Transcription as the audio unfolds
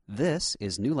This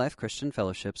is New Life Christian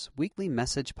Fellowship's weekly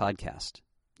message podcast.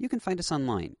 You can find us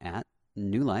online at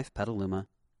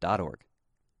newlifepetaluma.org.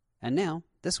 And now,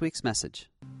 this week's message.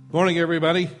 Morning,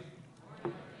 everybody.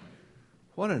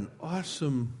 What an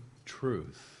awesome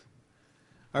truth.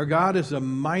 Our God is a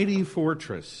mighty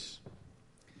fortress.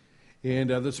 And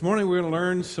this morning we're going to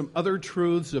learn some other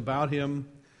truths about Him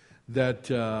that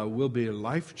will be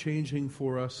life-changing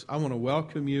for us. I want to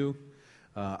welcome you.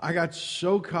 I got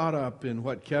so caught up in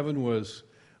what Kevin was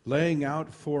laying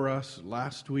out for us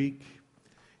last week.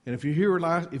 And if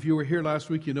you were here last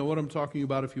week, you know what I'm talking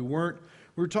about. If you weren't,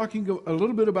 we're talking a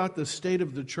little bit about the state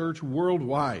of the church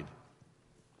worldwide.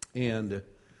 And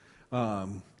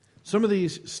some of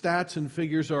these stats and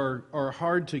figures are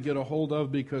hard to get a hold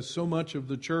of because so much of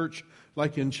the church,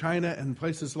 like in China and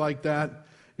places like that,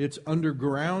 it's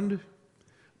underground.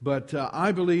 But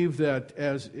I believe that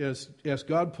as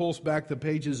God pulls back the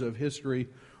pages of history,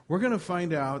 we're going to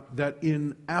find out that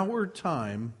in our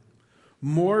time,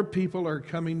 more people are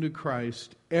coming to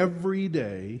Christ every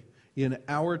day in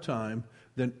our time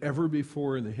than ever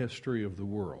before in the history of the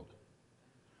world.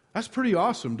 That's pretty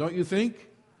awesome, don't you think?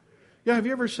 Yeah, have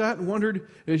you ever sat and wondered,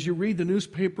 as you read the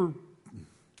newspaper,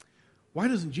 why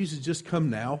doesn't Jesus just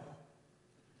come now?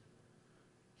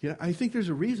 Yeah, I think there's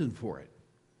a reason for it.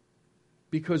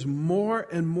 Because more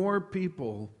and more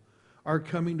people are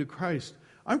coming to Christ.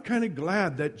 I'm kind of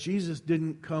glad that Jesus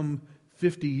didn't come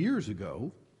 50 years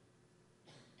ago,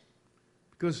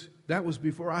 because that was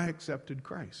before I accepted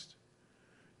Christ.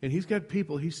 And He's got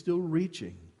people He's still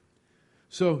reaching.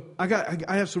 So I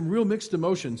have some real mixed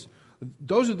emotions.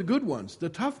 Those are the good ones. The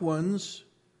tough ones,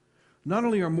 not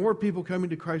only are more people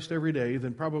coming to Christ every day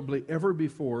than probably ever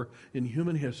before in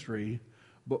human history,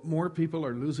 but more people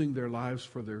are losing their lives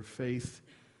for their faith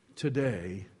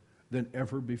today than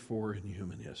ever before in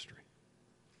human history.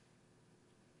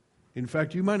 In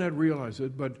fact, you might not realize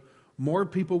it, but more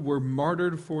people were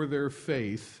martyred for their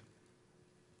faith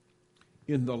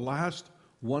in the last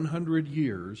 100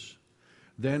 years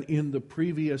than in the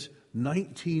previous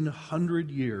 1900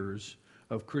 years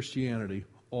of Christianity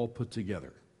all put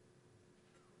together.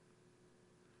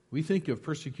 We think of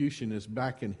persecution as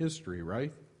back in history,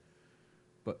 right?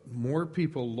 But more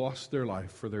people lost their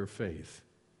life for their faith.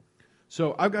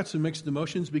 So I've got some mixed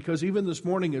emotions because even this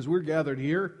morning as we're gathered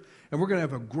here, and we're going to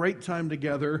have a great time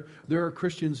together, there are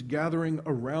Christians gathering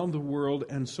around the world,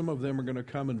 and some of them are going to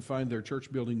come and find their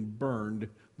church building burned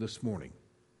this morning.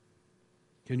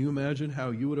 Can you imagine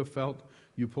how you would have felt?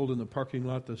 You pulled in the parking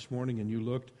lot this morning and you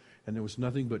looked, and there was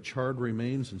nothing but charred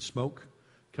remains and smoke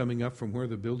coming up from where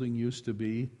the building used to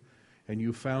be, and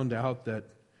you found out that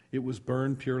it was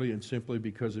burned purely and simply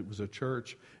because it was a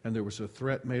church and there was a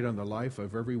threat made on the life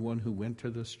of everyone who went to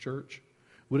this church.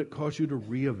 Would it cause you to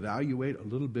reevaluate a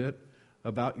little bit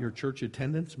about your church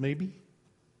attendance, maybe?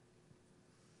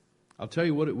 I'll tell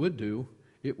you what it would do.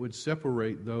 It would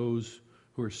separate those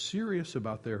who are serious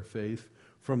about their faith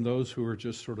from those who are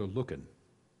just sort of looking.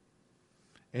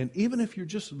 And even if you're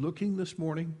just looking this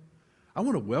morning, I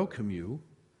want to welcome you.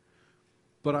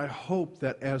 But I hope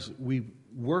that as we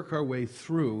work our way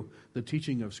through the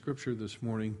teaching of Scripture this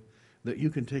morning, that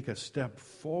you can take a step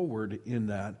forward in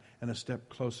that and a step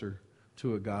closer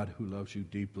to a God who loves you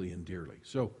deeply and dearly.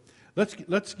 So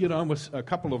let's get on with a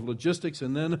couple of logistics,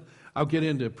 and then I'll get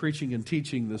into preaching and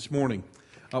teaching this morning.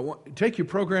 Take your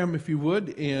program, if you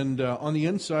would, and on the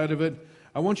inside of it,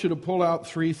 I want you to pull out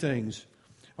three things.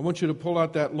 I want you to pull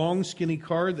out that long, skinny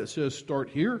card that says Start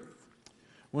Here.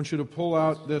 I want you to pull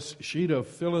out this sheet of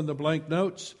fill-in-the-blank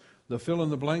notes. The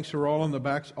fill-in-the-blanks are all on the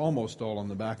back, almost all on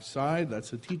the back side. That's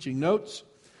the teaching notes.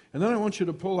 And then I want you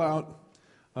to pull out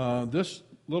this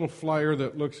little flyer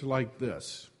that looks like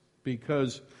this,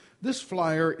 because this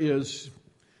flyer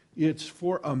it's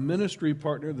for a ministry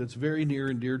partner that's very near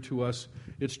and dear to us.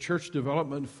 It's Church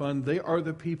Development Fund. They are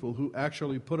the people who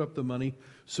actually put up the money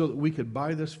so that we could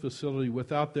buy this facility.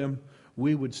 Without them,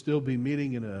 we would still be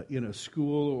meeting in a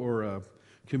school or a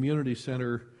community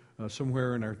center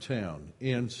somewhere in our town.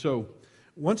 And so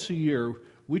once a year,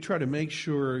 we try to make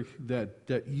sure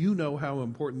that you know how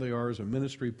important they are as a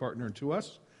ministry partner to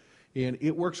us. And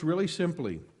it works really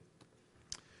simply.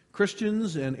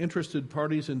 Christians and interested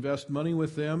parties invest money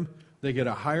with them. They get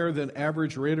a higher than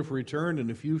average rate of return.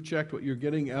 And if you've checked what you're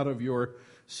getting out of your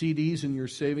CDs and your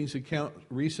savings account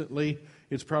recently,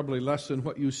 it's probably less than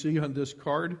what you see on this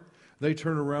card. They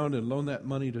turn around and loan that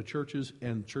money to churches,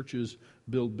 and churches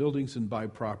build buildings and buy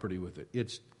property with it.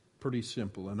 It's pretty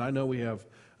simple. And I know we have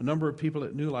a number of people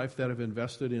at New Life that have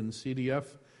invested in CDF.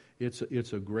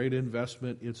 It's a great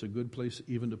investment. It's a good place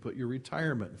even to put your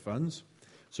retirement funds.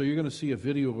 So you're going to see a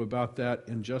video about that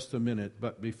in just a minute.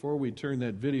 But before we turn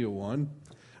that video on,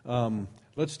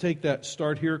 let's take that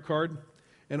Start Here card.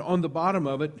 And on the bottom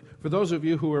of it, for those of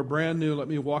you who are brand new, let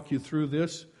me walk you through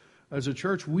this. As a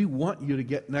church, we want you to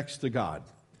get next to God.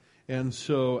 And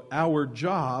so our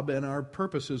job and our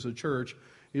purpose as a church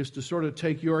is to sort of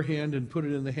take your hand and put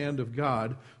it in the hand of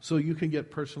God so you can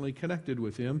get personally connected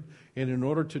with Him. And in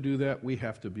order to do that, we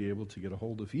have to be able to get a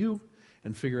hold of you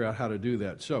and figure out how to do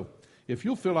that. So if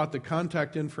you'll fill out the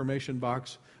contact information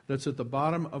box that's at the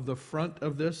bottom of the front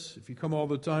of this. If you come all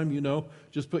the time, you know,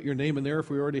 just put your name in there if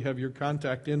we already have your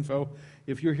contact info.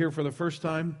 If you're here for the first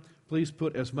time, please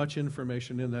put as much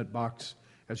information in that box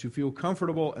as you feel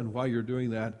comfortable. And while you're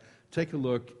doing that, take a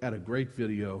look at a great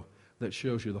video that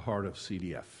shows you the heart of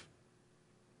CDF.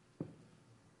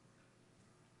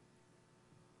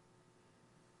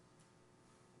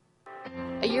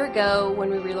 A year ago, when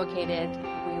we relocated,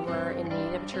 we were in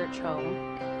need of a church home.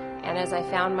 And as I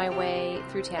found my way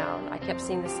through town, I kept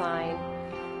seeing the sign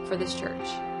for this church.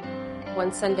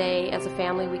 One Sunday, as a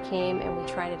family, we came and we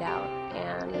tried it out.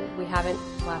 And we haven't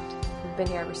left. We've been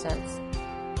here ever since.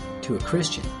 To a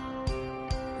Christian,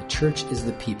 the church is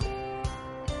the people.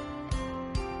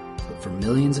 But for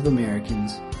millions of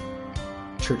Americans,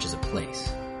 church is a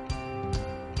place.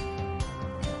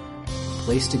 A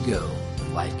place to go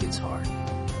when life gets hard.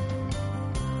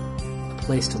 A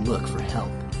place to look for help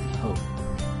and hope.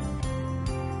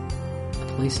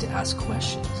 A place to ask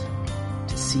questions,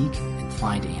 to seek and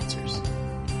find answers.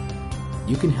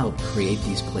 You can help create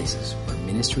these places where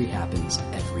ministry happens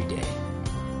every day.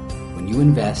 When you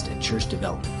invest at Church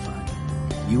Development Fund,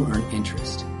 you earn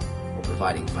interest while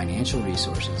providing financial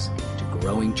resources to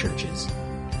growing churches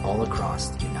all across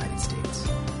the United States.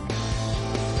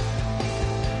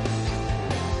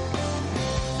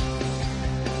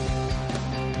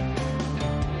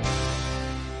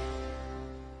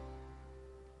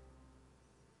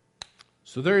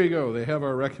 So there you go. They have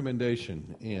our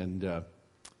recommendation. And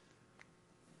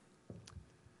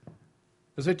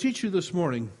as I teach you this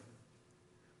morning,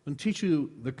 I'm going to teach you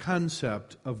the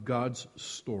concept of God's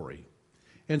story.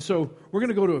 And so we're going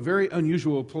to go to a very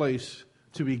unusual place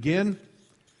to begin.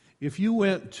 If you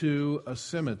went to a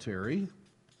cemetery,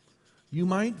 you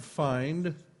might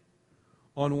find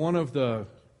on one of the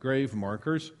grave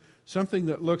markers something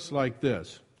that looks like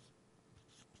this.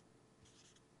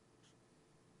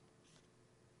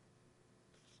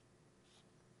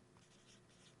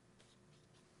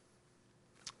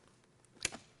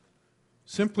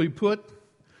 Simply put,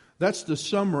 that's the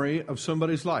summary of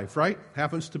somebody's life, right?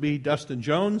 Happens to be Dustin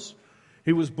Jones.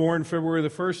 He was born February the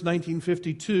 1st,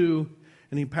 1952,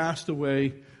 and he passed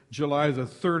away July the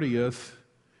 30th,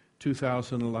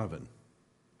 2011.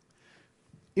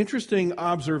 Interesting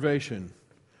observation.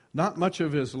 Not much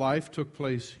of his life took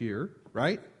place here,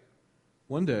 right?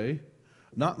 One day.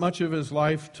 Not much of his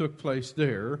life took place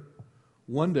there.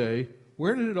 One day.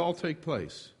 Where did it all take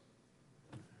place?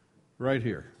 Right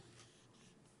here.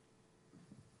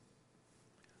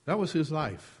 That was his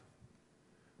life.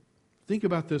 Think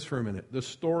about this for a minute. The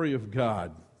story of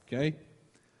God, okay?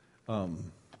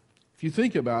 If you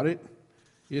think about it,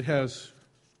 it has...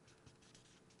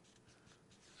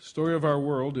 The story of our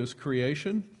world is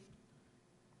creation.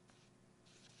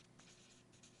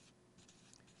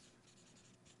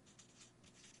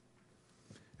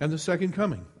 And the second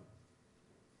coming.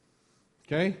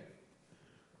 Okay?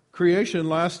 Creation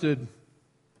lasted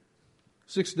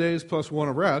 6 days plus one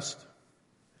of rest.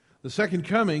 The second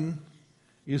coming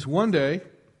is one day,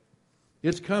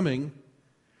 it's coming,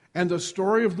 and the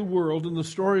story of the world and the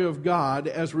story of God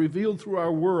as revealed through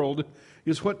our world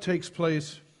is what takes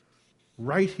place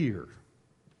right here.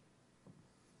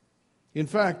 In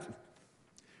fact,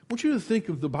 I want you to think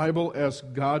of the Bible as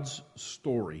God's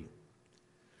story.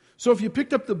 So if you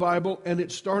picked up the Bible and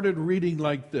it started reading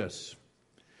like this,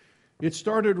 it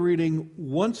started reading,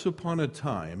 once upon a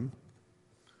time,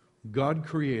 God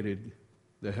created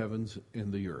the heavens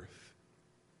and the earth.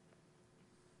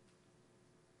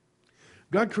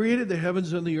 God created the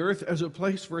heavens and the earth as a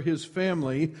place for His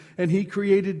family, and He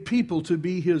created people to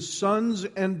be His sons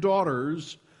and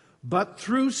daughters, but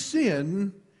through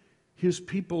sin, His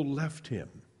people left Him.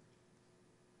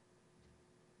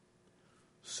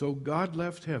 So God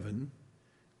left heaven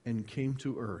and came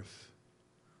to earth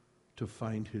to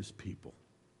find His people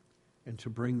and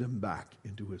to bring them back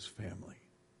into His family.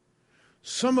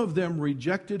 Some of them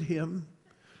rejected Him,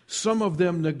 some of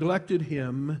them neglected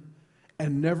Him,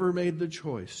 and never made the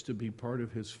choice to be part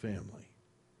of His family.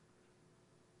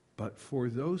 But for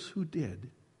those who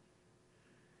did,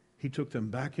 He took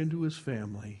them back into His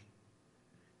family,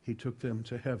 He took them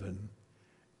to heaven,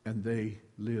 and they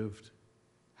lived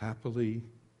happily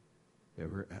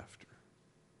ever after.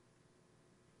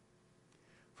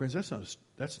 Friends,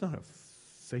 that's not a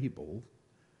fable.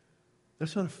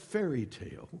 That's not a fairy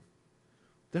tale.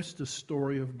 That's the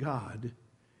story of God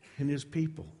and His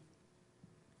people.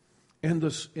 And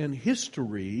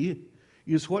history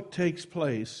is what takes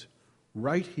place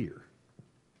right here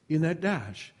in that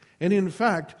dash. And in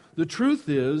fact, the truth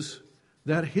is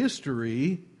that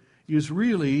history is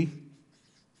really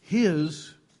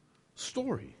His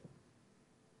story.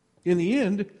 In the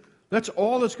end, that's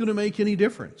all that's going to make any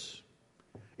difference.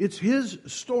 It's His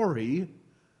story,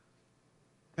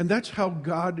 and that's how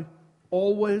God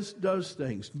always does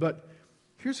things. But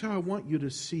here's how I want you to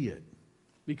see it,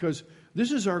 because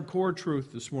this is our core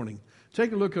truth this morning.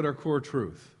 Take a look at our core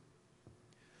truth.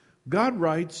 God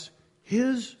writes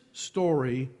His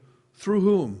story through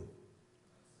whom?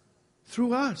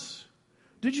 Through us.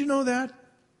 Did you know that?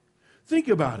 Think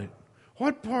about it.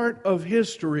 What part of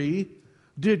history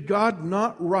did God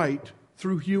not write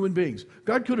through human beings?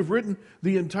 God could have written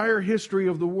the entire history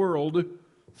of the world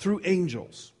through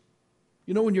angels.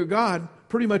 You know, when you're God,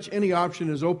 pretty much any option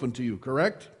is open to you,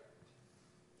 correct?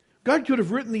 God could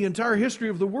have written the entire history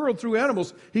of the world through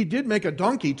animals. He did make a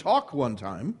donkey talk one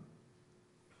time.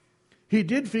 He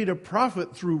did feed a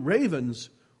prophet through ravens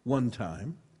one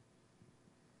time.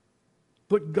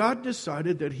 But God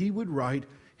decided that He would write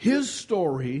His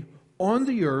story on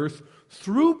the earth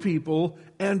through people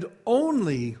and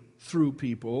only through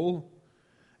people.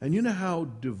 And you know how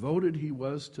devoted He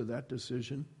was to that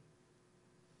decision?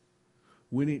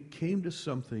 When it came to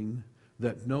something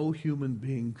that no human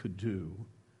being could do,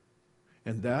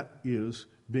 and that is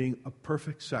being a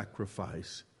perfect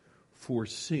sacrifice for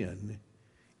sin,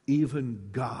 even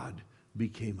God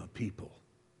became a people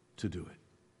to do it.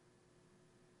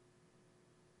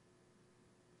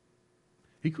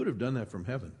 He could have done that from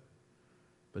heaven,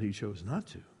 but He chose not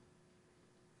to.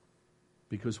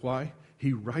 Because why?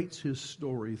 He writes His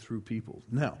story through people.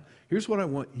 Now, here's what I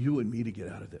want you and me to get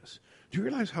out of this. Do you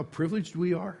realize how privileged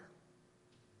we are?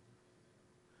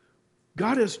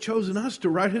 God has chosen us to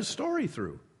write His story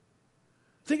through.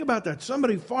 Think about that.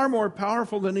 Somebody far more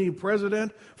powerful than any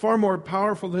president, far more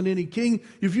powerful than any king.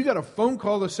 If you got a phone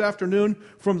call this afternoon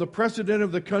from the president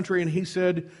of the country and he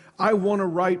said, I want to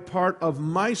write part of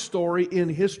my story in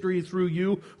history through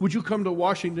you, would you come to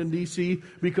Washington, D.C.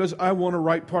 because I want to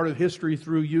write part of history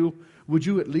through you? Would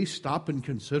you at least stop and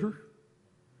consider?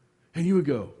 And you would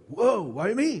go, whoa,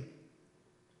 why me?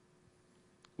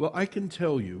 Well, I can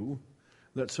tell you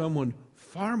that someone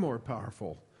far more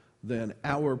powerful than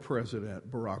our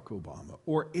President Barack Obama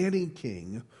or any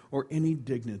king or any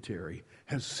dignitary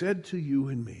has said to you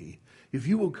and me, if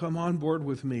you will come on board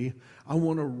with me, I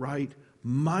want to write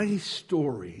my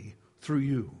story through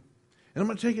you. And I'm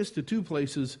going to take us to two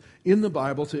places in the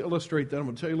Bible to illustrate that. I'm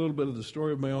going to tell you a little bit of the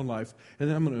story of my own life, and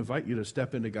then I'm going to invite you to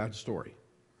step into God's story.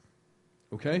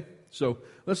 Okay? So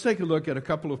let's take a look at a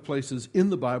couple of places in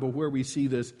the Bible where we see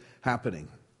this happening.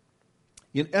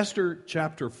 In Esther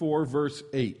chapter 4, verse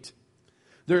 8,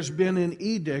 there's been an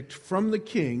edict from the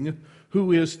king,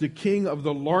 who is the king of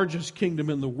the largest kingdom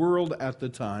in the world at the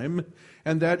time,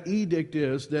 and that edict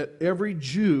is that every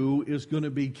Jew is going to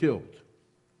be killed.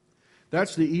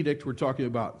 That's the edict we're talking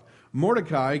about.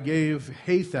 Mordecai gave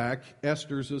Hathach,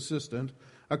 Esther's assistant,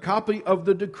 a copy of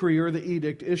the decree or the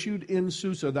edict issued in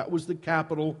Susa, that was the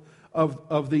capital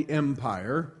of the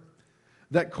empire,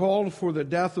 that called for the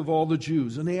death of all the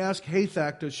Jews. And he asked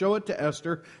Hathach to show it to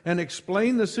Esther and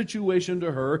explain the situation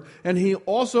to her. And he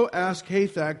also asked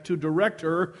Hathach to direct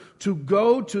her to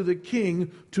go to the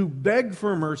king to beg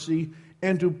for mercy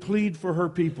and to plead for her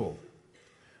people.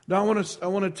 Now I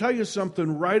want to tell you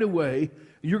something right away.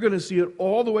 You're going to see it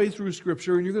all the way through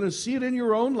Scripture, and you're going to see it in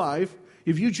your own life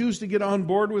if you choose to get on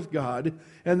board with God.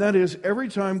 And that is, every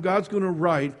time God's going to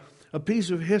write a piece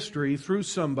of history through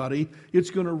somebody, it's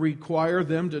going to require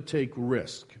them to take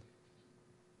risk.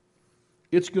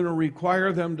 It's going to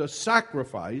require them to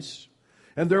sacrifice.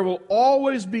 And there will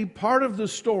always be part of the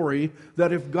story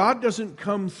that if God doesn't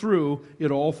come through,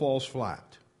 it all falls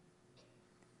flat.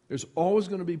 There's always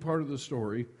going to be part of the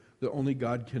story that only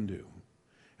God can do.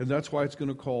 And that's why it's going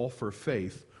to call for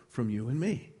faith from you and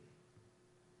me.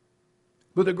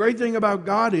 But the great thing about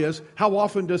God is, how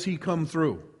often does He come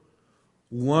through?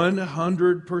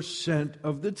 100%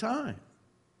 of the time.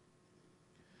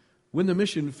 When the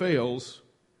mission fails,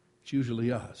 it's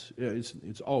usually us.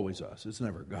 It's always us. It's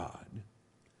never God.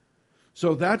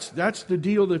 So that's the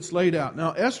deal that's laid out.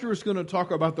 Now, Esther is going to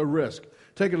talk about the risk.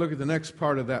 Take a look at the next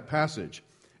part of that passage.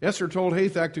 Esther told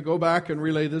Hathach to go back and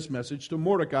relay this message to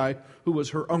Mordecai, who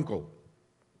was her uncle.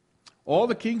 all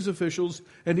the king's officials,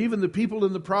 and even the people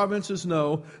in the provinces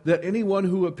know that anyone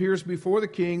who appears before the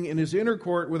king in his inner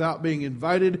court without being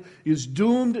invited is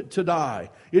doomed to die.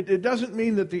 It doesn't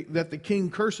mean that the king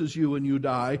curses you and you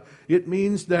die. It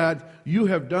means that you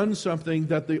have done something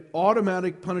that the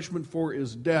automatic punishment for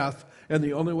is death, and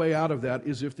the only way out of that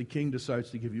is if the king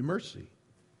decides to give you mercy.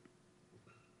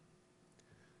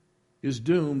 Is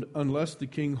doomed unless the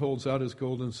king holds out his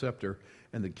golden scepter.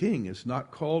 And the king is not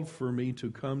called for me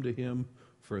to come to him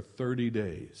for 30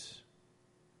 days.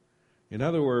 In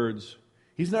other words,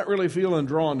 he's not really feeling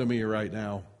drawn to me right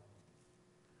now.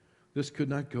 This could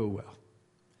not go well.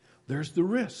 There's the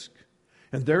risk.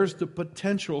 And there's the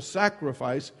potential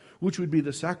sacrifice, which would be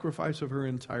the sacrifice of her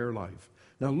entire life.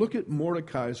 Now look at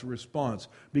Mordecai's response,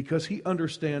 because he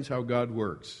understands how God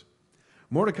works.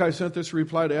 Mordecai sent this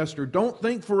reply to Esther: don't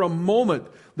think for a moment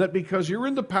that because you're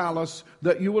in the palace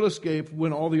that you will escape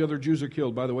when all the other Jews are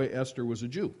killed. By the way, Esther was a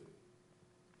Jew.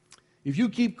 If you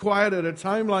keep quiet at a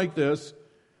time like this,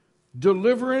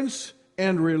 deliverance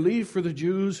and relief for the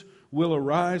Jews will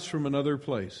arise from another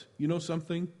place. You know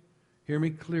something? Hear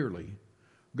me clearly.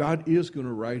 God is going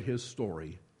to write his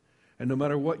story. And no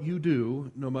matter what you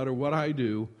do, no matter what I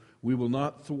do, we will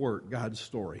not thwart God's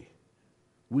story.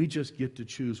 We just get to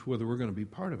choose whether we're going to be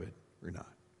part of it or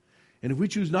not. And if we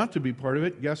choose not to be part of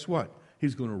it, guess what?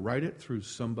 He's going to write it through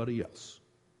somebody else.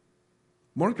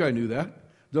 Mordecai knew that.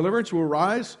 Deliverance will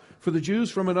rise for the Jews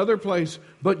from another place,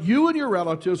 but you and your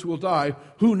relatives will die.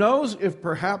 Who knows if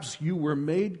perhaps you were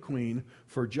made queen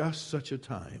for just such a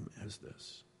time as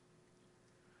this?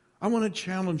 I want to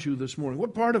challenge you this morning.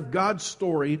 What part of God's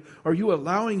story are you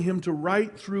allowing him to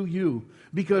write through you?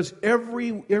 Because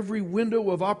every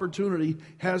window of opportunity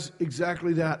has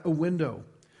exactly that, a window.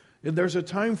 And there's a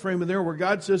time frame in there where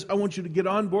God says, I want you to get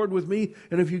on board with me.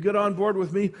 And if you get on board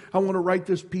with me, I want to write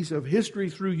this piece of history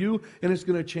through you. And it's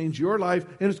going to change your life.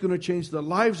 And it's going to change the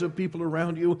lives of people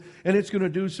around you. And it's going to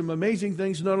do some amazing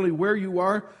things, not only where you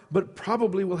are, but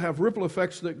probably will have ripple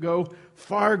effects that go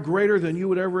far greater than you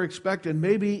would ever expect. And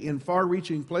maybe in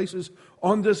far-reaching places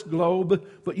on this globe.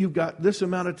 But you've got this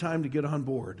amount of time to get on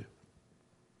board.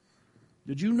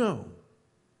 Did you know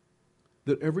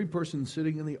that every person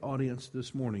sitting in the audience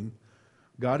this morning,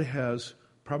 God has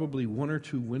probably one or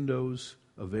two windows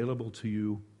available to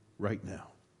you right now?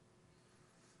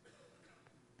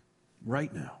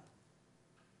 Right now.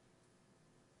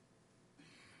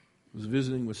 I was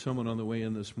visiting with someone on the way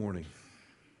in this morning,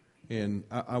 and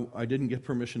I didn't get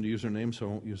permission to use her name, so I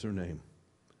won't use her name.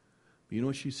 But you know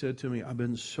what she said to me? I've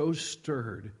been so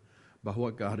stirred by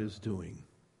what God is doing.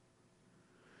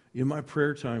 In my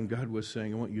prayer time, God was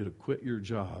saying, I want you to quit your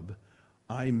job.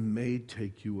 I may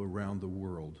take you around the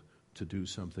world to do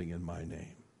something in my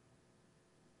name.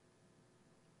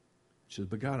 She said,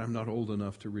 but God, I'm not old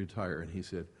enough to retire. And he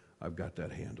said, I've got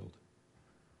that handled.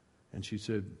 And she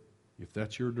said, if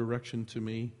that's your direction to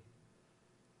me,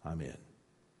 I'm in.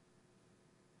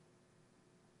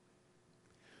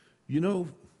 You know,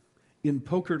 in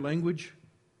poker language,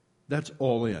 that's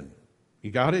all in.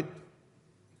 You got it?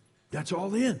 That's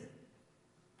all in.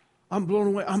 I'm blown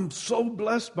away. I'm so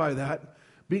blessed by that,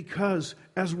 because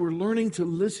as we're learning to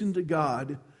listen to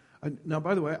God, now,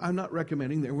 by the way, I'm not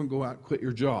recommending that everyone go out and quit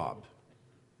your job.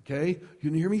 Okay? You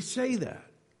can hear me say that.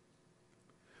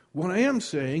 What I am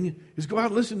saying is go out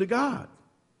and listen to God.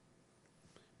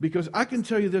 Because I can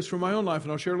tell you this from my own life,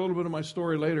 and I'll share a little bit of my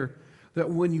story later, that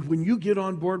when you get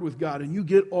on board with God and you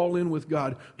get all in with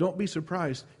God, don't be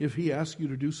surprised if he asks you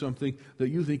to do something that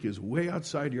you think is way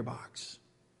outside your box.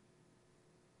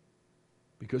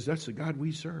 Because that's the God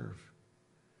we serve.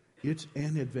 It's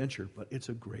an adventure, but it's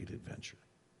a great adventure.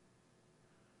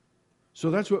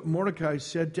 So that's what Mordecai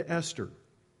said to Esther.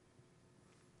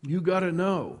 You got to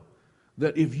know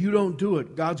that if you don't do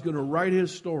it, God's going to write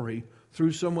his story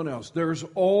through someone else. There's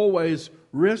always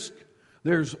risk.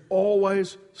 There's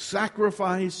always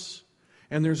sacrifice,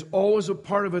 and there's always a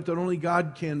part of it that only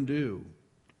God can do,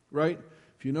 right?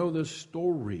 If you know this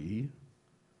story,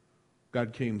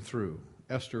 God came through.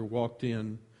 Esther walked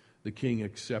in, the king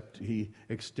he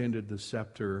extended the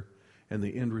scepter, and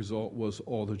the end result was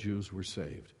all the Jews were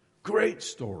saved. Great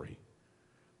story.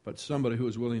 But somebody who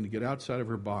was willing to get outside of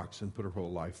her box and put her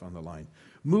whole life on the line.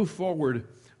 Move forward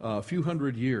a few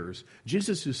hundred years.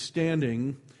 Jesus is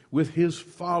standing with his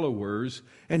followers,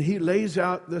 and he lays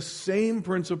out the same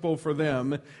principle for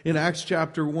them in Acts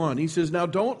chapter 1. He says, now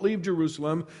don't leave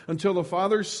Jerusalem until the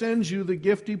Father sends you the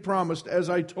gift he promised. As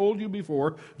I told you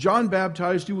before, John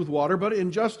baptized you with water, but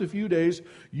in just a few days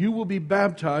you will be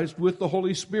baptized with the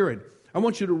Holy Spirit. I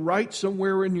want you to write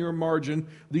somewhere in your margin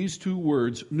these two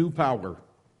words, new power.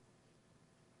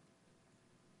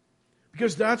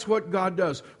 Because that's what God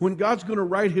does. When God's going to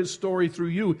write His story through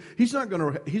you, He's not going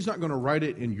to write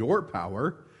it in your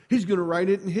power. He's going to write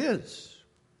it in His.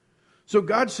 So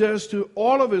God says to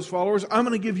all of His followers, I'm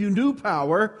going to give you new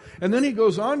power. And then He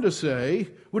goes on to say,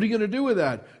 what are you going to do with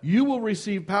that? You will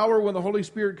receive power when the Holy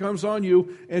Spirit comes on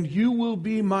you, and you will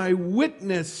be my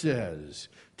witnesses,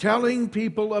 telling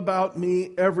people about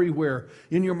me everywhere.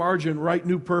 In your margin, write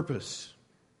new purpose.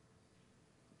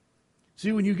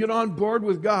 See, when you get on board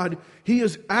with God, He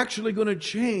is actually going to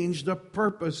change the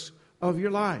purpose of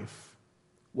your life.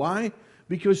 Why?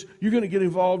 Because you're going to get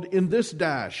involved in this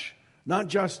dash, not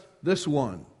just this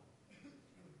one.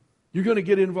 You're going to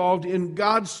get involved in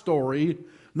God's story,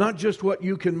 not just what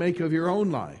you can make of your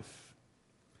own life.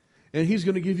 And He's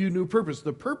going to give you new purpose.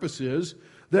 The purpose is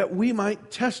that we might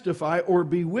testify or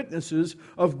be witnesses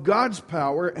of God's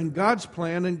power and God's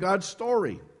plan and God's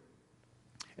story.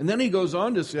 And then He goes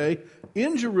on to say,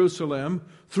 in Jerusalem,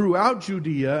 throughout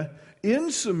Judea,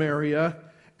 in Samaria,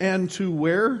 and to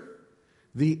where?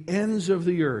 The ends of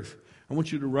the earth. I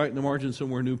want you to write in the margin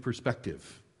somewhere, new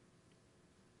perspective.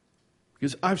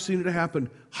 Because I've seen it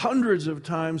happen hundreds of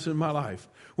times in my life.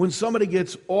 When somebody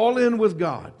gets all in with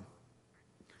God,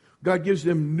 God gives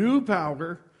them new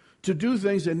power to do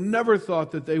things they never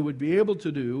thought that they would be able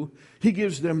to do. He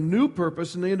gives them new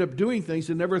purpose, and they end up doing things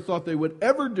they never thought they would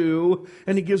ever do.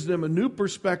 And He gives them a new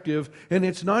perspective. And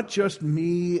it's not just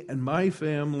me and my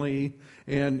family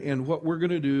and what we're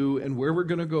going to do and where we're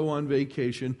going to go on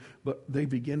vacation, but they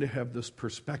begin to have this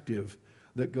perspective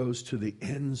that goes to the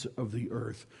ends of the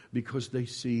earth because they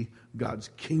see God's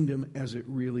kingdom as it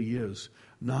really is,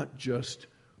 not just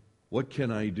what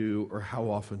can I do or how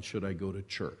often should I go to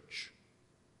church.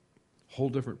 Whole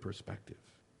different perspective.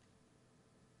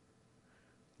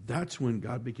 That's when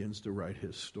God begins to write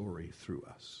His story through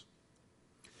us.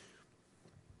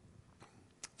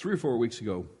 3 or 4 weeks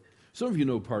ago, some of you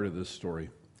know part of this story.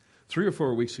 3 or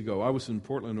 4 weeks ago, I was in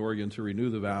Portland, Oregon to renew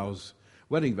the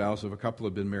wedding vows of a couple who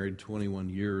had been married 21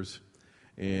 years.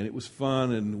 And it was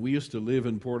fun, and we used to live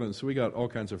in Portland, so we got all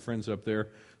kinds of friends up there.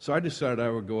 So I decided I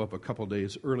would go up a couple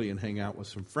days early and hang out with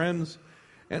some friends.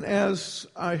 And as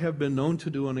I have been known to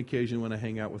do on occasion when I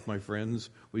hang out with my friends,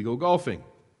 we go golfing.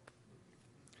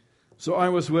 So I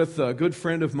was with a good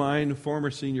friend of mine,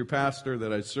 former senior pastor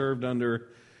that I served under,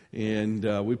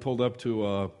 and we pulled up to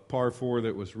a par 4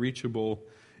 that was reachable.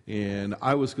 And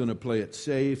I was going to play it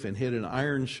safe and hit an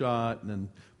iron shot and then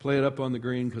play it up on the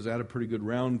green because I had a pretty good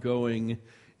round going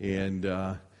and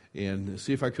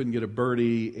see if I couldn't get a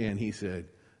birdie. And he said,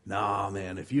 nah,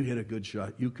 man, if you hit a good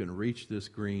shot, you can reach this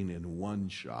green in one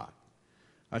shot.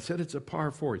 I said, it's a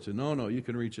par 4. He said, no, you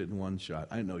can reach it in one shot.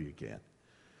 I know you can.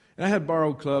 And I had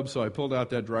borrowed clubs, so I pulled out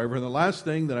that driver. And the last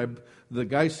thing that the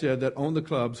guy said that owned the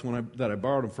clubs that I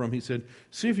borrowed them from, he said,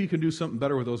 see if you can do something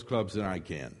better with those clubs than I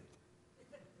can.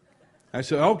 I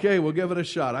said, okay, we'll give it a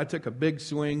shot. I took a big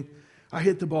swing. I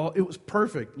hit the ball. It was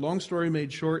perfect. Long story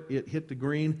made short, it hit the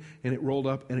green, and it rolled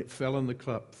up, and it fell in the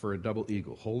cup for a double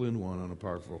eagle. Hole in one on a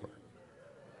par 4.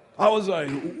 I was like,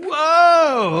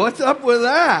 whoa, what's up with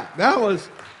that?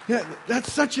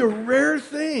 That's such a rare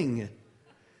thing.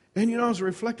 And, I was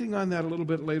reflecting on that a little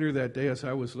bit later that day as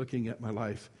I was looking at my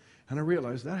life, and I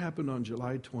realized that happened on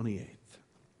July 28th.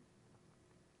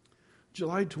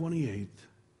 July 28th.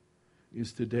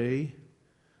 Is today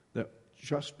that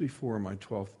just before my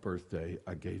 12th birthday,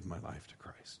 I gave my life to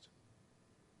Christ.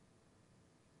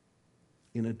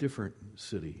 In a different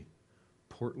city,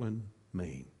 Portland,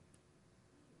 Maine.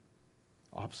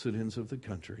 Opposite ends of the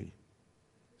country,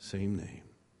 same name.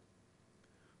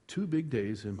 2 big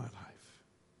days in my life.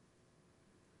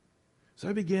 So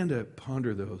I began to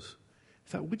ponder those. I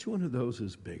thought, which one of those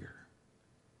is bigger?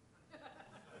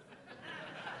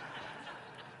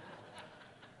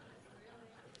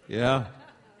 Yeah.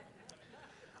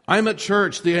 I'm at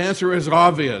church. The answer is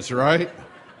obvious, right?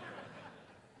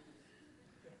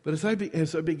 But as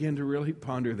I began to really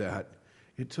ponder that,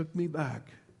 it took me back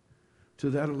to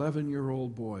that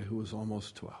 11-year-old boy who was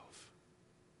almost 12.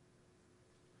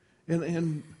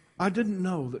 And I didn't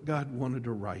know that God wanted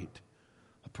to write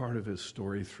a part of His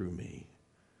story through me.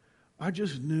 I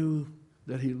just knew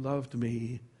that He loved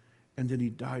me and that He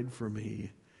died for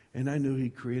me. And I knew He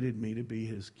created me to be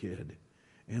His kid.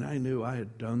 And I knew I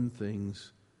had done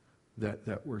things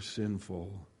that were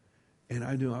sinful. And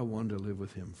I knew I wanted to live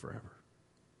with Him forever.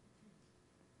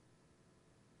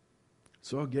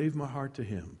 So I gave my heart to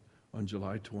Him on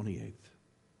July 28th.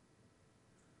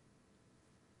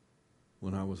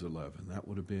 When I was 11. That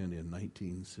would have been in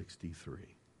 1963.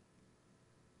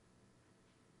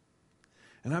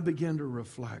 And I began to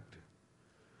reflect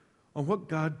on what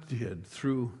God did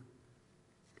through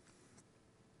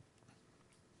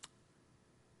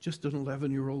just an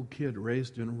 11-year-old kid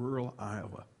raised in rural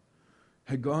Iowa,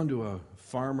 had gone to a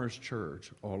farmer's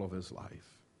church all of his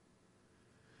life.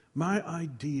 My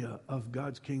idea of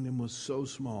God's kingdom was so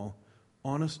small,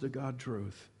 honest to God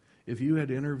truth. If you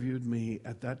had interviewed me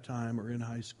at that time or in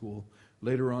high school,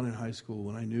 later on in high school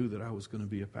when I knew that I was going to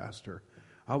be a pastor,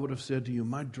 I would have said to you,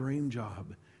 my dream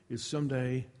job is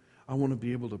someday I want to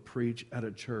be able to preach at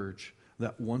a church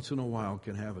that once in a while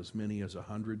can have as many as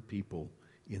 100 people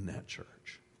in that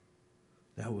church.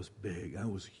 That was big. That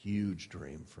was a huge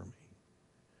dream for me.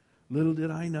 Little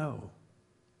did I know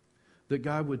that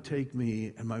God would take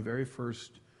me and my very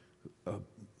first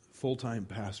full-time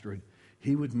pastorate,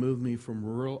 He would move me from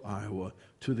rural Iowa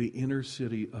to the inner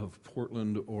city of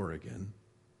Portland, Oregon,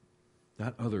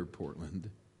 that other Portland,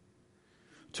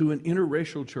 to an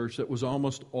interracial church that was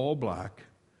almost all black,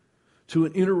 to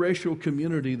an interracial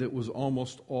community that was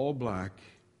almost all black.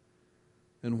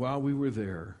 And while we were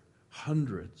there,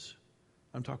 hundreds,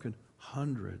 I'm talking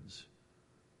hundreds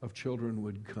of children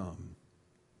would come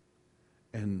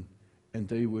and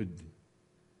they would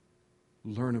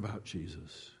learn about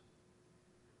Jesus.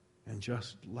 And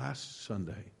just last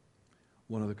Sunday,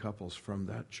 one of the couples from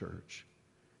that church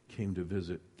came to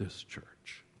visit this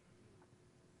church.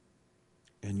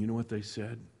 And you know what they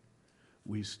said?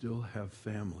 We still have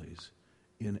families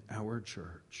in our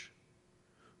church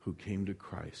who came to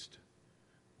Christ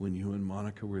when you and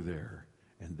Monica were there,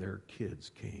 and their kids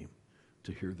came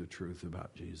to hear the truth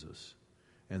about Jesus.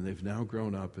 And they've now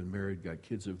grown up and married, got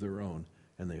kids of their own,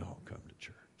 and they all come to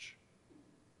church.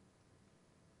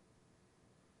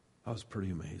 That was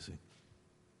pretty amazing.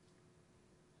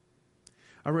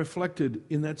 I reflected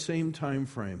in that same time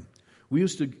frame. We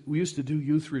used to do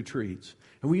youth retreats,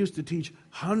 and we used to teach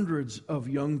hundreds of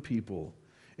young people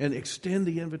and extend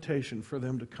the invitation for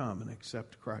them to come and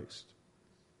accept Christ.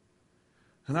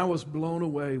 And I was blown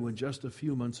away when just a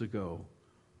few months ago,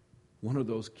 one of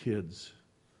those kids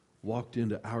walked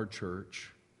into our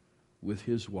church with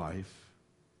his wife,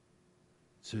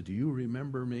 said, "Do you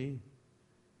remember me?"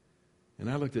 And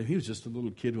I looked at him. He was just a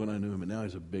little kid when I knew him, and now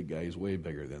he's a big guy. He's way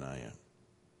bigger than I am.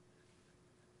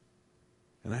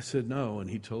 And I said, "No," and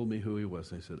he told me who he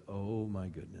was. And I said, "Oh, my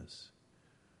goodness.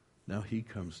 Now he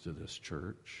comes to this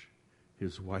church.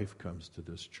 His wife comes to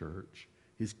this church.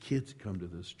 His kids come to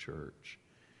this church.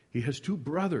 He has 2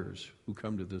 brothers who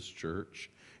come to this church,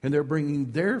 and they're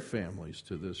bringing their families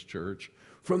to this church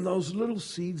from those little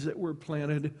seeds that were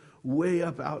planted way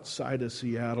up outside of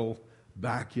Seattle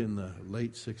back in the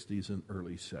late 60s and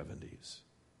early 70s.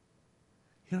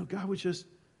 You know, God was just,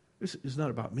 this is not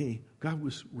about me. God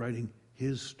was writing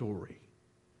His story.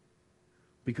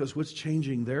 Because what's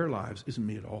changing their lives isn't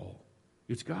me at all.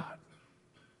 It's God.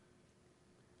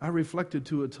 I reflected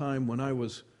to a time when I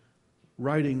was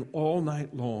riding all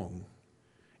night long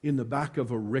in the back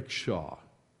of a rickshaw.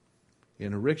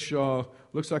 And a rickshaw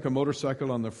looks like a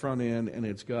motorcycle on the front end, and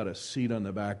it's got a seat on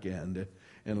the back end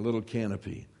and a little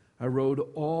canopy. I rode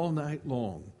all night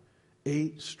long,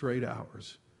 8 straight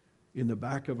hours, in the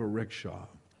back of a rickshaw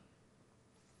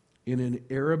in an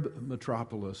Arab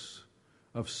metropolis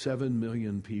of 7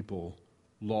 million people,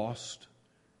 lost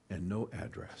and no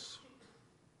address.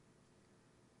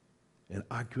 And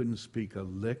I couldn't speak a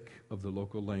lick of the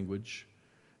local language,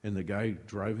 and the guy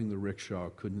driving the rickshaw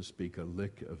couldn't speak a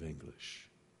lick of English.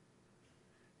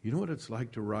 You know what it's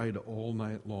like to ride all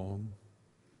night long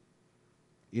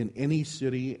in any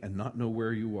city and not know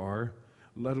where you are,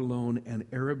 let alone an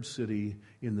Arab city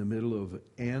in the middle of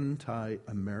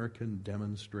anti-American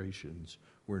demonstrations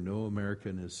where no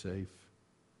American is safe?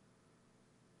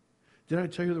 Did I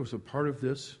tell you there was a part of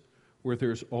this where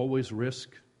there's always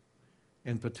risk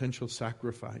and potential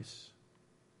sacrifice?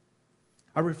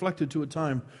 I reflected to a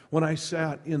time when I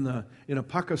sat in a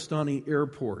Pakistani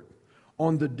airport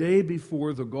on the day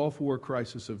before the Gulf War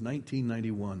crisis of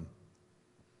 1991.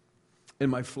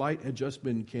 And my flight had just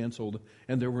been canceled,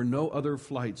 and there were no other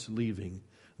flights leaving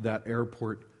that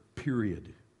airport,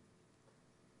 period.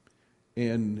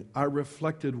 And I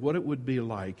reflected what it would be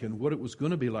like and what it was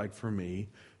going to be like for me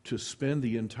to spend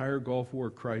the entire Gulf War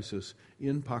crisis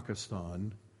in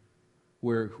Pakistan,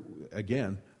 where,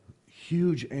 again,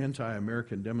 huge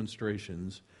anti-American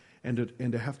demonstrations, and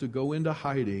to have to go into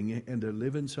hiding and to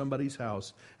live in somebody's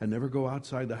house and never go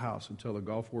outside the house until the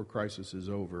Gulf War crisis is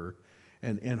over,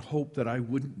 and hope that I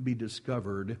wouldn't be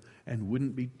discovered and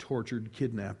wouldn't be tortured,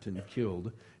 kidnapped, and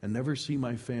killed, and never see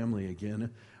my family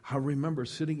again. I remember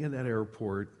sitting in that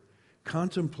airport,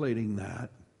 contemplating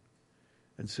that,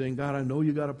 and saying, "God, I know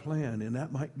you got a plan, and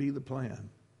that might be the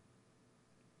plan."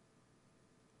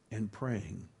 And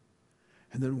praying.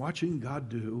 And then watching God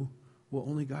do what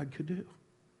only God could do.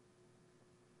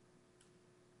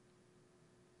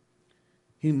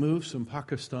 he moved some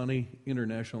Pakistani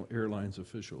International Airlines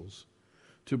officials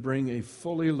to bring a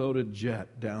fully loaded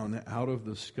jet down out of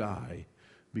the sky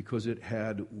because it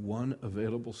had one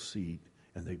available seat,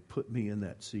 and they put me in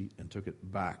that seat and took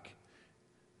it back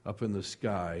up in the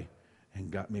sky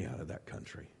and got me out of that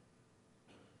country.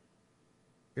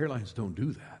 Airlines don't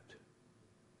do that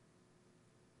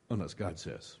unless God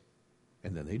says,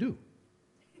 and then they do.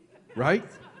 Right?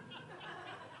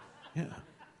 Yeah.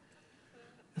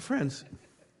 Friends,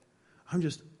 I'm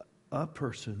just a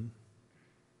person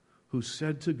who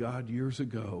said to God years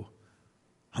ago,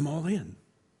 I'm all in.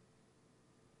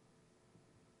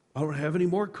 I don't have any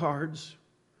more cards.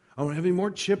 I don't have any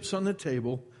more chips on the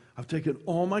table. I've taken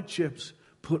all my chips,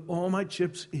 put all my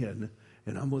chips in,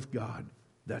 and I'm with God.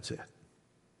 That's it.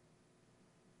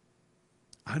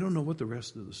 I don't know what the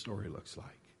rest of the story looks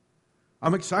like.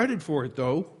 I'm excited for it,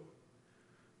 though.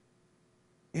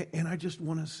 And I just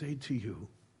want to say to you,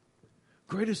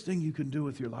 greatest thing you can do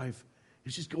with your life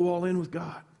is just go all in with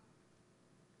God.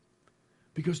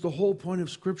 Because the whole point of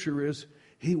Scripture is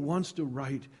He wants to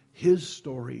write His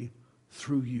story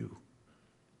through you.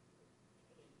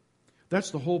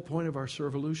 That's the whole point of our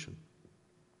Servolution.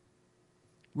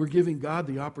 We're giving God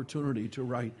the opportunity to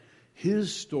write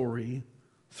His story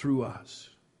through us.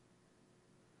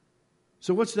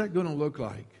 So what's that going to look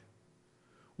like?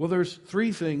 Well, there's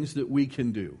 3 things that we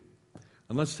can do.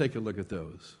 And let's take a look at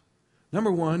those.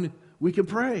 Number 1, we can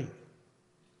pray.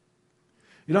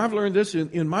 You know, I've learned this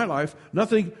in my life.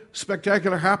 Nothing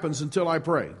spectacular happens until I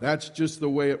pray. That's just the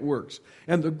way it works.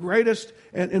 And the greatest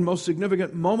and most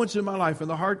significant moments in my life,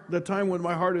 and the time when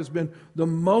my heart has been the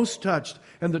most touched,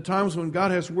 and the times when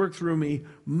God has worked through me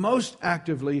most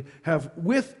actively, have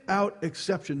without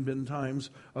exception been times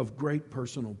of great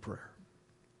personal prayer.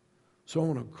 So I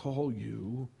want to call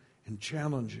you and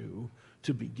challenge you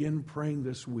to begin praying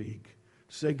this week.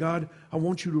 Say, God, I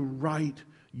want you to write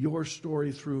your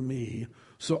story through me,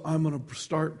 so I'm going to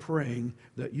start praying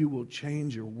that you will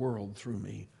change your world through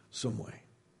me some way.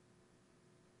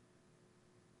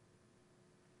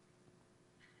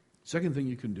 Second thing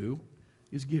you can do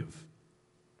is give.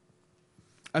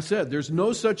 I said there's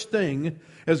no such thing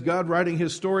as God writing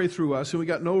His story through us, and we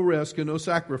got no risk and no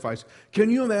sacrifice. Can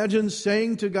you imagine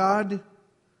saying to God,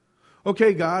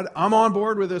 okay, God, I'm on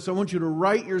board with this. I want you to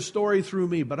write your story through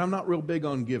me, but I'm not real big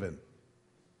on giving.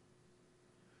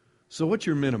 So what's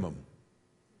your minimum?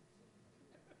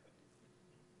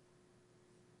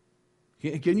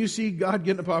 Can you see God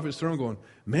getting up off His throne going,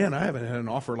 man, I haven't had an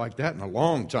offer like that in a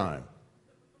long time.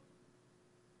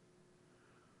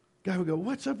 God would go,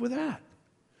 what's up with that?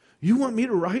 You want me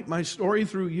to write my story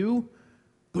through you,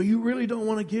 but you really don't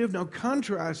want to give? Now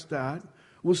contrast that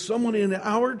with someone in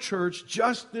our church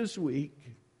just this week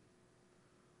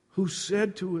who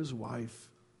said to his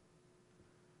wife,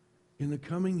 in the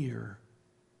coming year,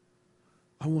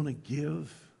 I want to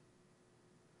give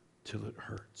till it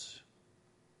hurts.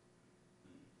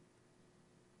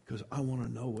 Because I want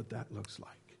to know what that looks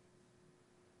like.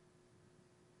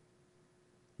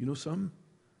 You know something?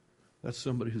 That's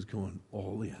somebody who's going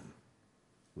all in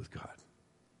with God.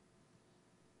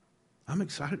 I'm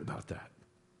excited about that.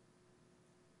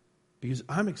 Because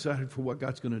I'm excited for what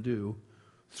God's going to do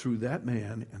through that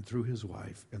man and through his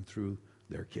wife and through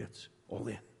their kids. All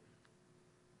in.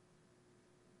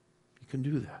 You can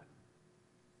do that.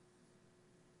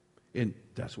 And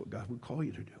that's what God would call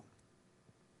you to do.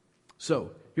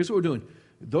 So, here's what we're doing.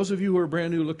 Those of you who are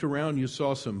brand new looked around, you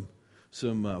saw some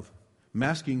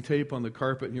masking tape on the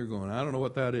carpet, and you're going, I don't know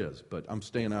what that is, but I'm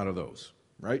staying out of those,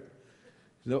 right?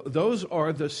 Those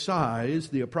are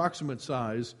the approximate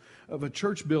size of a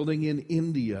church building in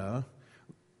India,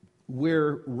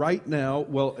 where right now,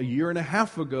 well, a year and a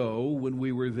half ago when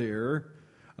we were there,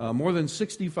 more than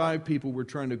 65 people were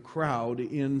trying to crowd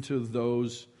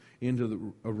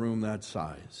into a room that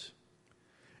size.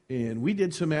 And we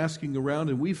did some asking around,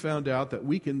 and we found out that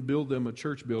we can build them a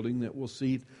church building that will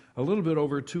seat a little bit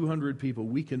over 200 people.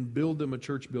 We can build them a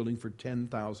church building for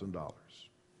 $10,000.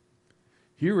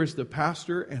 Here is the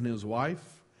pastor and his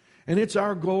wife, and it's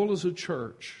our goal as a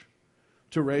church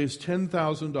to raise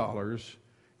 $10,000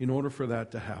 in order for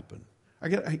that to happen. I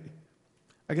got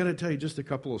to tell you just a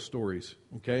couple of stories,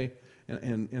 okay?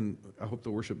 And I hope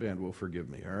the worship band will forgive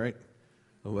me, all right?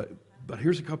 But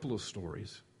here's a couple of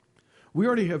stories. We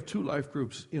already have 2 life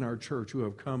groups in our church who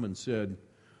have come and said,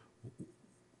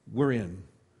 we're in.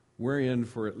 We're in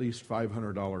for at least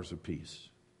 $500 apiece.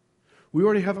 We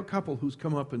already have a couple who's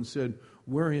come up and said,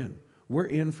 we're in. We're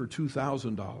in for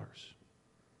 $2,000.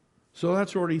 So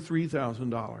that's already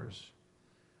 $3,000.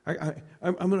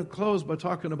 I'm going to close by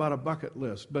talking about a bucket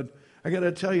list, but I got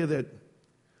to tell you that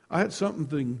I had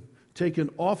something taken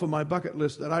off of my bucket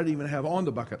list that I didn't even have on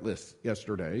the bucket list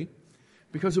yesterday,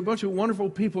 because a bunch of wonderful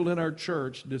people in our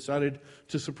church decided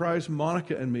to surprise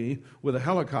Monica and me with a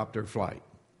helicopter flight.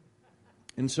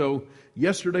 And so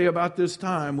yesterday about this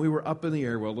time, we were up in the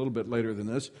air, well, a little bit later than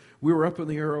this, we were up in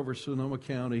the air over Sonoma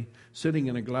County, sitting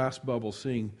in a glass bubble,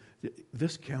 seeing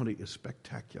this county is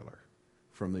spectacular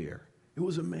from the air. It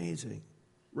was amazing,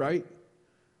 right?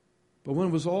 But when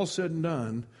it was all said and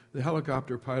done, the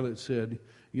helicopter pilot said,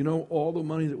 you know, all the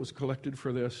money that was collected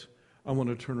for this, I want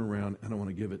to turn around and I want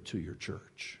to give it to your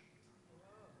church.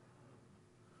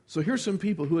 So here's some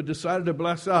people who had decided to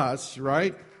bless us,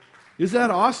 right? Is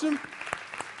that awesome?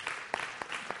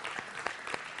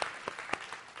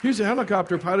 Here's a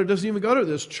helicopter pilot, doesn't even go to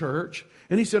this church.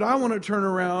 And he said, I want to turn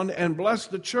around and bless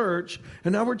the church.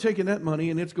 And now we're taking that money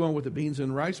and it's going with the beans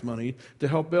and rice money to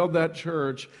help build that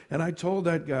church. And I told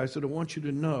that guy, I said, I want you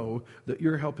to know that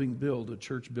you're helping build a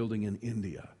church building in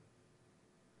India.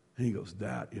 And he goes,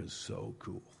 that is so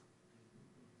cool.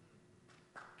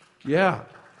 Yeah.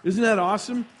 Isn't that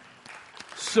awesome?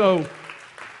 So,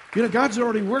 you know, God's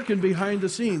already working behind the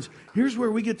scenes. Here's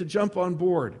where we get to jump on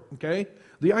board, okay?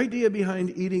 The idea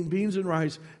behind eating beans and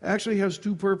rice actually has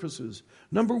two purposes.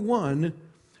 Number one,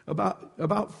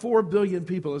 about 4 billion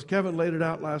people, as Kevin laid it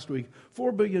out last week,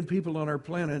 4 billion people on our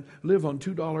planet live on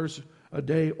 $2 a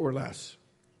day or less.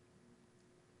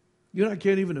 You know, I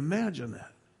can't even imagine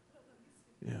that.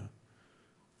 Yeah.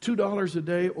 $2 a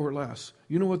day or less.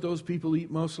 You know what those people eat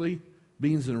mostly?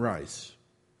 Beans and rice.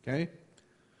 Okay?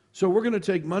 So we're going to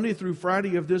take Monday through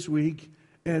Friday of this week,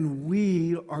 and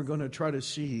we are going to try to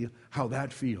see how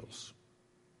that feels.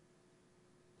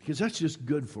 Because that's just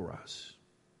good for us.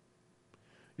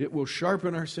 It will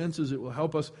sharpen our senses. It will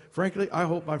help us. Frankly, I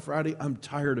hope by Friday I'm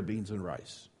tired of beans and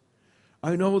rice.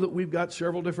 I know that we've got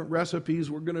several different recipes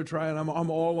we're going to try, and I'm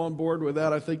all on board with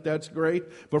that. I think that's great.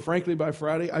 But frankly, by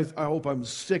Friday, I hope I'm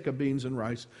sick of beans and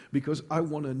rice, because I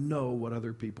want to know what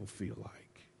other people feel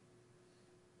like.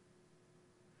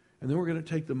 And then we're going to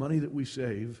take the money that we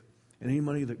save and any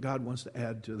money that God wants to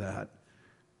add to that,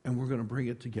 and we're going to bring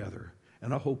it together.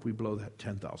 And I hope we blow that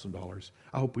 $10,000.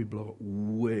 I hope we blow it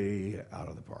way out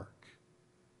of the park.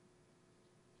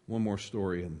 One more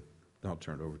story, and then I'll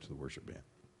turn it over to the worship band.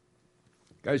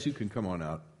 Guys, you can come on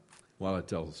out while I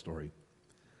tell the story.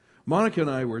 Monica and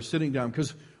I were sitting down,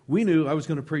 because we knew I was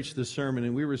going to preach this sermon,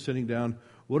 and we were sitting down,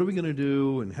 what are we going to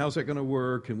do, and how's that going to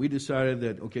work? And we decided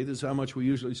that, okay, this is how much we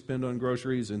usually spend on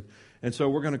groceries, and so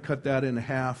we're going to cut that in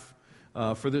half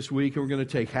for this week, and we're going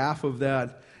to take half of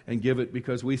that and give it,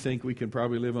 because we think we can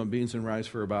probably live on beans and rice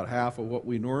for about half of what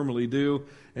we normally do.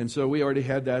 And so we already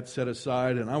had that set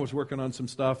aside, and I was working on some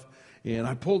stuff, and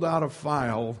I pulled out a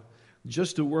file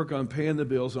just to work on paying the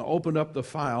bills, and I opened up the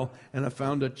file, and I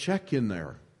found a check in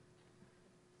there.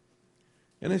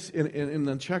 And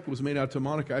the check was made out to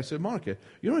Monica. I said, Monica,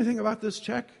 you know anything about this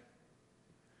check?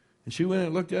 And she went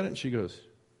and looked at it, and she goes,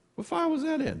 what file was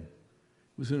that in?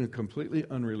 It was in a completely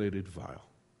unrelated file.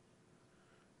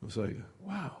 I was like,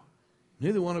 wow.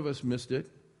 Neither one of us missed it.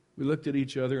 We looked at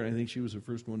each other, and I think she was the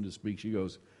first one to speak. She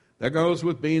goes, that goes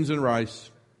with beans and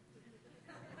rice.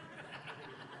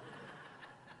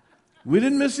 We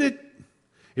didn't miss it.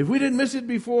 If we didn't miss it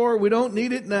before, we don't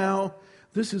need it now.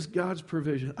 This is God's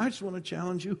provision. I just want to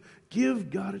challenge you. Give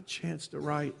God a chance to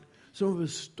write some of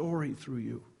His story through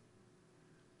you.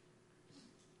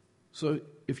 So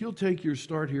if you'll take your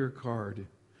Start Here card,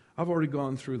 I've already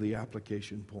gone through the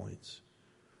application points.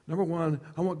 Number one,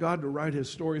 I want God to write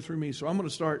His story through me. So I'm going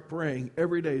to start praying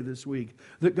every day this week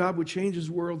that God would change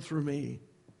His world through me.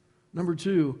 Number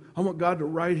two, I want God to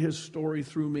write His story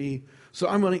through me. So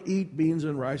I'm going to eat beans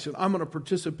and rice, and I'm going to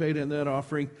participate in that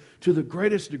offering to the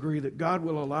greatest degree that God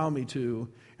will allow me to.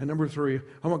 And number three,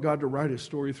 I want God to write His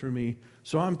story through me.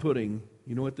 So I'm putting,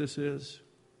 you know what this is?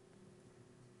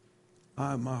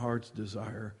 My heart's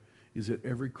desire is that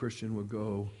every Christian would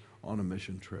go on a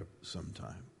mission trip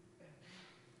sometime.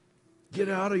 Get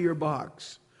out of your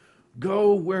box.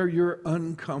 Go where you're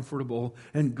uncomfortable,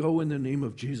 and go in the name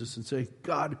of Jesus and say,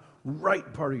 God,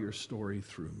 write part of your story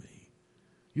through me.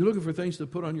 You looking for things to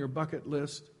put on your bucket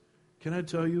list? Can I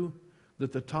tell you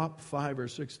that the top 5 or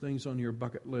 6 things on your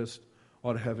bucket list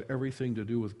ought to have everything to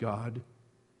do with God?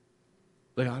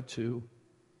 They ought to.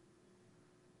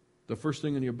 The first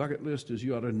thing on your bucket list is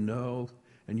you ought to know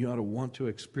and you ought to want to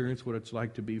experience what it's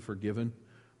like to be forgiven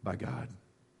by God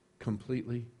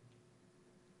completely.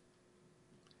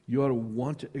 You ought to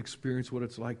want to experience what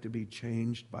it's like to be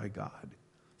changed by God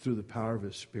through the power of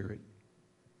His Spirit.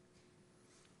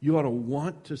 You ought to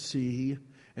want to see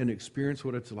and experience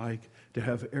what it's like to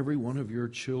have every one of your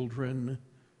children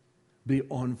be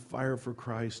on fire for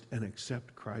Christ and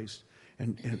accept Christ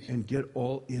and get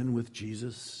all in with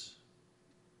Jesus?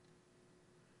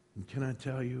 And can I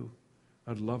tell you,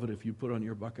 I'd love it if you put on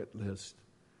your bucket list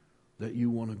that you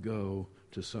want to go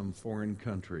to some foreign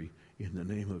country in the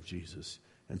name of Jesus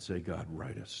and say, God,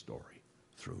 write a story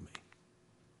through me.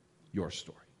 Your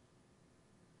story.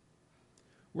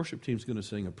 Worship team's going to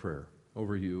sing a prayer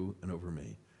over you and over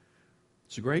me.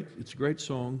 It's a great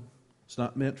song. It's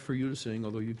not meant for you to sing,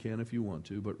 although you can if you want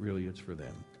to, but really it's for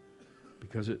them.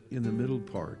 Because in the middle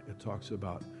part, it talks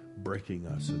about breaking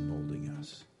us and molding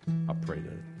us. I'll pray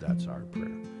that that's our prayer.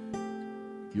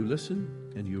 You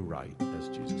listen and you write as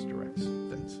Jesus directs.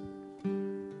 Thanks.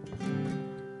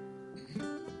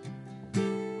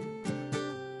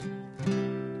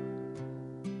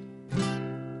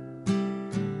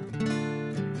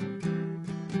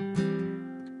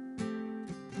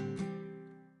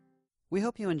 We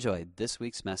hope you enjoyed this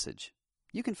week's message.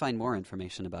 You can find more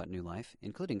information about New Life,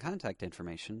 including contact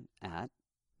information, at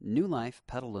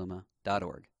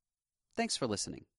newlifepetaluma.org. Thanks for listening.